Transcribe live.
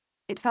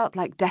It felt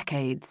like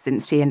decades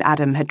since she and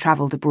Adam had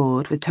travelled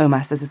abroad with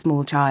Thomas as a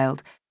small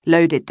child,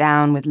 loaded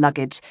down with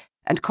luggage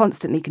and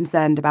constantly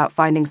concerned about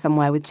finding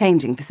somewhere with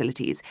changing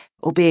facilities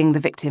or being the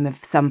victim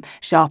of some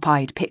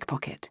sharp-eyed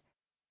pickpocket.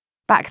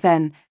 Back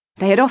then,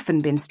 they had often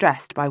been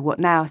stressed by what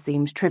now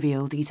seemed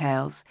trivial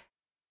details.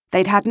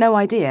 They'd had no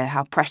idea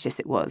how precious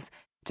it was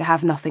to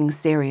have nothing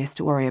serious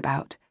to worry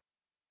about.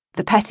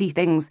 The petty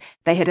things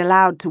they had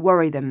allowed to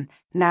worry them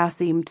now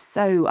seemed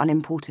so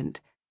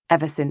unimportant,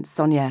 ever since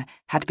Sonia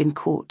had been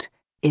caught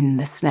in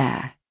the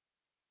snare.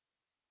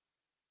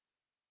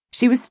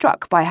 She was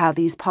struck by how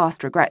these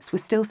past regrets were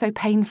still so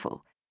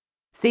painful.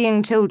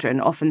 Seeing children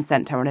often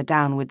sent her on a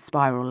downward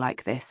spiral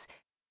like this.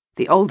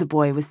 The older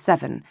boy was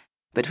 7,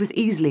 but was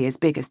easily as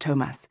big as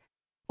Thomas,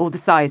 or the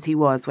size he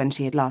was when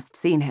she had last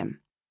seen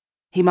him.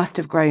 He must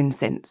have grown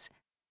since.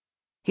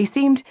 He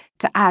seemed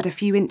to add a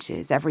few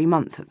inches every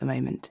month at the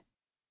moment.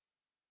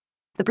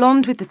 The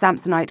blonde with the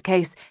Samsonite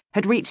case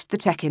had reached the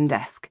check-in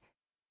desk.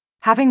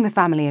 Having the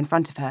family in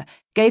front of her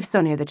gave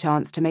Sonia the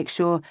chance to make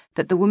sure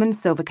that the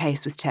woman's silver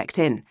case was checked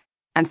in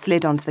and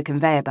slid onto the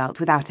conveyor belt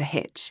without a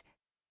hitch.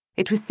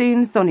 It was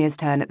soon Sonia's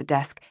turn at the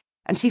desk,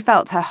 and she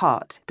felt her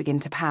heart begin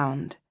to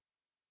pound.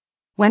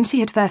 When she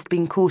had first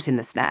been caught in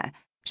the snare,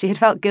 she had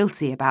felt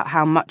guilty about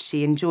how much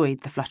she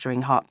enjoyed the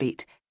fluttering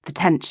heartbeat, the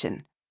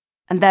tension,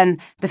 and then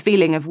the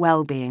feeling of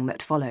well-being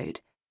that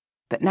followed.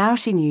 But now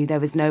she knew there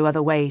was no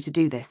other way to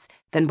do this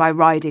than by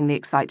riding the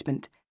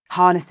excitement,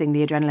 harnessing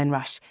the adrenaline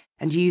rush,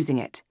 and using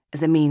it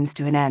as a means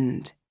to an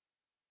end.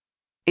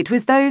 It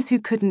was those who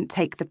couldn't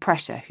take the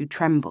pressure who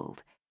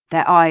trembled,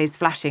 their eyes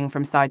flashing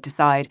from side to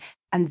side,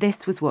 and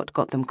this was what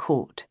got them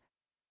caught.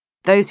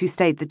 Those who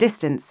stayed the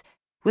distance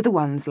were the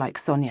ones like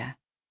Sonia,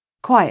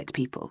 quiet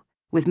people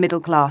with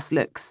middle-class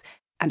looks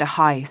and a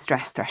high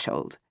stress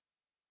threshold.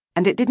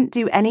 And it didn't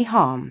do any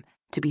harm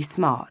to be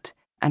smart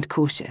and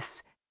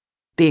cautious.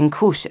 Being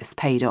cautious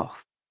paid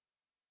off.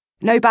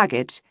 "No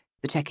baggage?"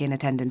 the check-in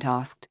attendant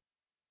asked.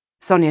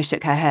 Sonia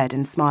shook her head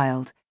and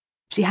smiled.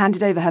 She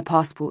handed over her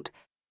passport,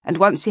 and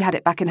once she had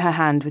it back in her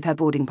hand with her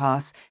boarding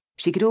pass,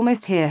 she could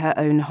almost hear her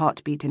own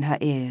heartbeat in her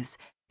ears,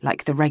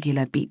 like the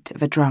regular beat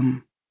of a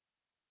drum.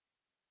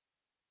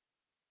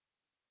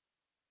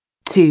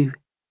 2.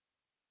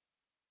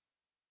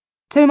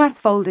 Thomas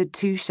folded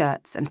 2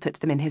 shirts and put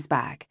them in his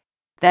bag.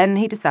 Then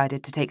he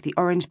decided to take the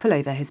orange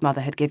pullover his mother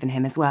had given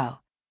him as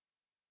well.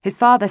 His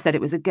father said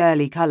it was a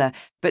girly colour,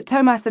 but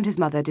Thomas and his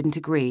mother didn't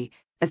agree,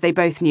 as they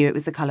both knew it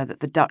was the colour that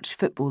the Dutch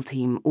football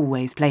team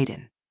always played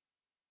in.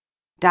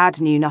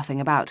 Dad knew nothing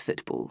about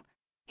football.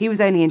 He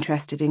was only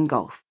interested in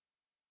golf.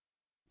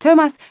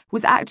 Thomas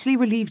was actually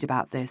relieved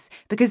about this,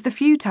 because the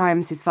few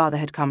times his father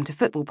had come to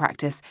football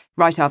practice,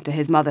 right after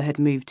his mother had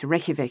moved to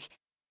Reykjavik,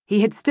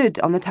 he had stood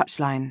on the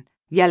touchline,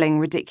 yelling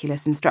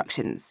ridiculous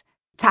instructions.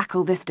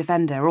 Tackle this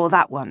defender or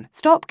that one,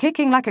 stop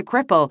kicking like a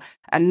cripple,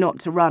 and not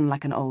to run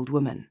like an old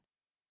woman.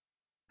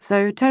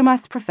 So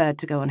Thomas preferred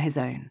to go on his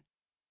own.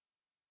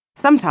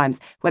 Sometimes,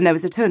 when there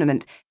was a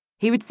tournament,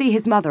 he would see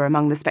his mother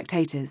among the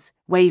spectators,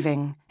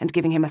 waving and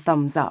giving him a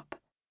thumbs up.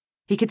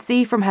 He could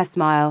see from her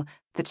smile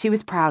that she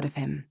was proud of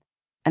him,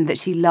 and that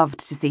she loved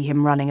to see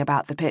him running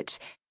about the pitch,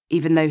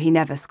 even though he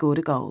never scored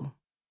a goal.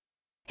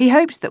 He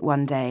hoped that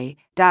one day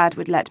Dad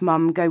would let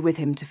Mum go with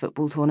him to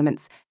football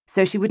tournaments,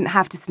 so she wouldn't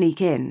have to sneak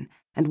in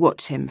and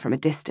watch him from a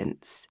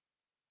distance.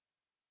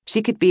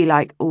 She could be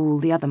like all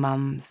the other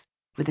mums,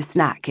 with a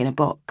snack in a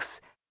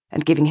box,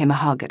 and giving him a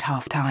hug at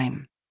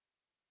half-time.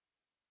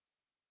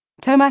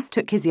 Thomas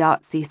took his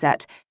Yahtzee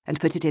set and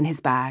put it in his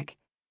bag.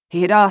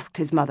 He had asked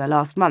his mother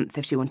last month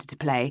if she wanted to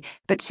play,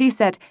 but she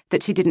said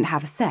that she didn't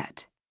have a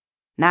set.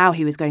 Now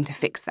he was going to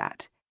fix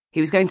that. He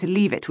was going to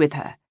leave it with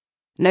her.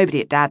 Nobody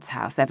at Dad's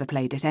house ever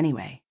played it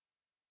anyway.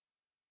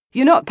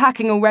 "You're not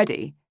packing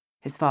already?"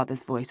 His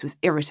father's voice was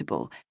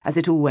irritable, as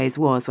it always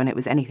was when it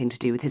was anything to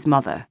do with his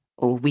mother,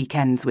 or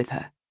weekends with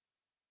her.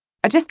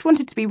 "I just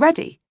wanted to be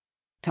ready,"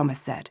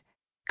 Thomas said,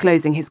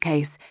 closing his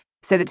case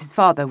so that his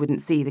father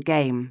wouldn't see the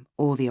game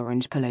or the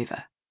orange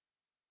pullover.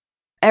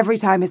 Every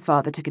time his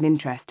father took an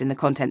interest in the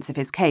contents of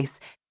his case,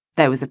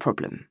 there was a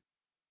problem.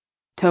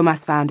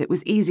 Thomas found it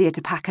was easier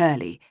to pack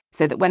early,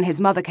 so that when his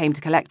mother came to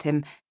collect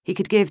him, he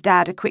could give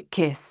Dad a quick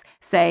kiss,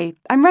 say,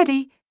 "I'm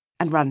ready,"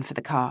 and run for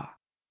the car.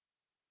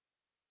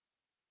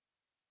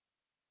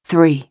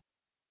 3.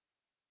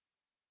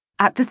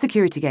 At the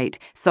security gate,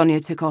 Sonia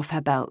took off her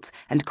belt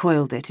and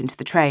coiled it into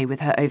the tray with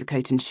her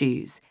overcoat and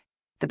shoes.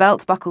 The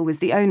belt buckle was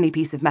the only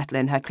piece of metal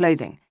in her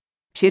clothing.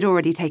 She had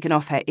already taken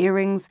off her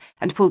earrings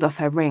and pulled off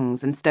her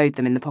rings and stowed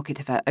them in the pocket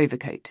of her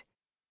overcoat.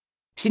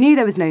 She knew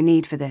there was no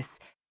need for this,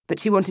 but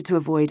she wanted to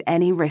avoid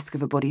any risk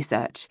of a body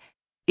search,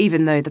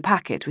 even though the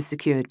packet was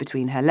secured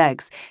between her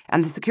legs,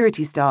 and the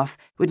security staff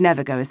would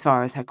never go as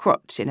far as her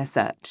crotch in a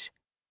search.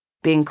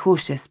 Being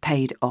cautious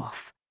paid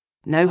off.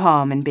 No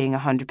harm in being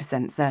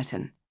 100%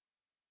 certain.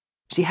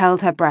 She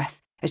held her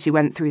breath as she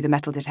went through the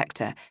metal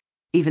detector,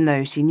 even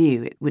though she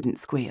knew it wouldn't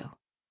squeal.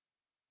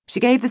 She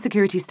gave the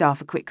security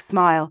staff a quick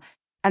smile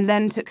and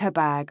then took her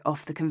bag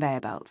off the conveyor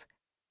belt.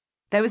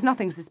 There was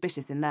nothing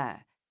suspicious in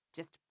there, just